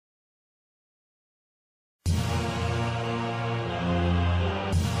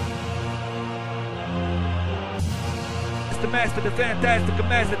master, the fantastic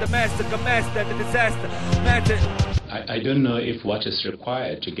master, the massacre master, the disaster master. I don't know if what is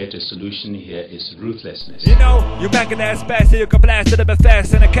required to get a solution here is ruthlessness. You know, you banging ass bastard, you can blast it a bit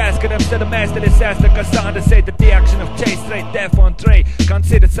fast in a casket instead of master disaster. Cause someone to say that the action of J, straight death ONDRAE. Can't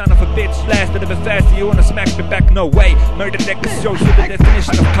say the son of a bitch, blast it a bit faster, you wanna smack me back, no way. Murder records shows you the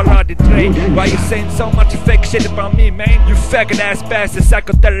definition of karate Dre. Why you saying so much fake shit about me, man? You faggot ass bastard,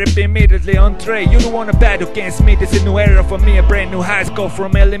 psychotherapy immediately ONDRAE. You don't wanna battle against me, this is a new era for me, a brand new high score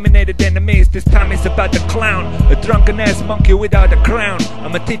from eliminated enemies. This time it's about the clown, a drunken ass monkey without a crown.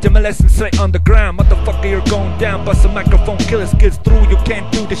 I'ma teach him a lesson straight on the ground. Motherfucker, you're going down, bust a microphone, killer skills through. You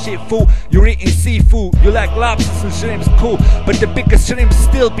can't do the shit, fool. You're eating seafood, you like lobsters and shrimps, cool. But the biggest shrimp's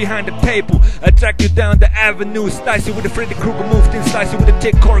still behind the table. I track you down the avenue, slice you with a Freddy Krueger move, then slice you with a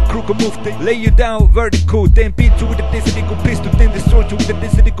J-Corry Krueger move, then lay you down vertical, then beat you with a disco pistol, then destroy you with a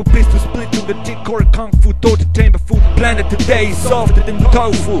disco pistol, split you with a J-Corry kung fu, torture chamber food. Planet today is softer than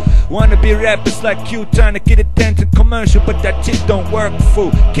tofu. Wanna be rappers like you, trying to get attention commercial, but that shit don't work,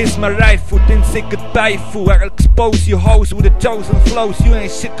 fool. Kiss my rifle, then say goodbye, fool. I'll expose you hoes with the chosen flows. You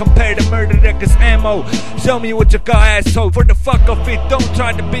ain't shit compared to murder records ammo. Show me what you got, asshole. For the fuck of it, don't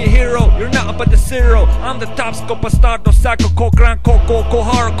try to be a hero. You're not about the zero. I'm the top scope, bastardo, psycho, grand,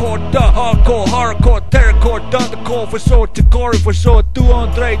 hardcore, hardcore, terrorcore, done the call for sure, J-Corry for sure. Do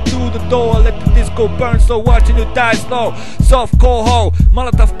ONDRAE, do the door, let the disco burn, so watching you die slow. Soft core ho,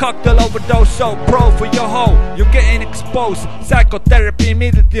 Molotov cocktail overdose, so pro for your hoe. You're getting exposed, psychotherapy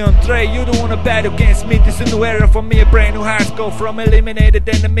immediately ONDRAE. You don't wanna battle against me, this is a new era for me, a brand new high score from eliminated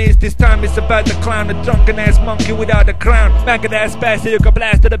enemies. This time it's about the clown, a drunken ass monkey without a crown. Maggot ass bastard, you can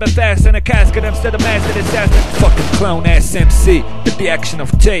blast it a bit fast in a casket instead of master disaster. Fucking clown ass MC, the action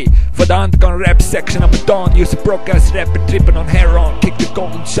of J. For the underground rap section, I'm a don, use a broke ass rapper tripping on heroin. Kick the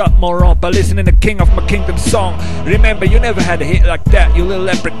golden shot moron by listening to King of my Kingdom song. Remember, you never had a hit like that, you little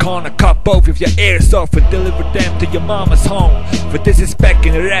leprechaun. I cut both of your ears off and deliver them to your mama's home. But this is back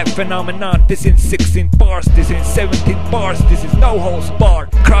in the rap phenomenon. This in 16 bars, this in 17 bars, this is no holds barred.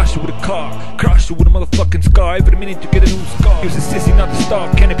 Crush you with a car, crush you with a motherfucking scar. Every minute you get a new scar. Use a sissy, not a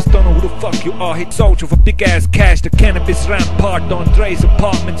star. Cannabis, don't know who the fuck you are. Hit soldier for big ass cash. The cannabis rampart. ONDRAE's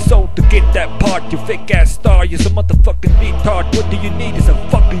apartment sold to get that part. You fake ass star, you're some motherfucking retard. What do you need is a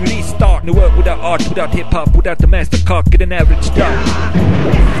fucking restart. No work without art, without hip hop, without the master cock. Get an average start.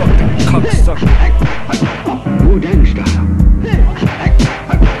 Fucking cocksucker. Gangster.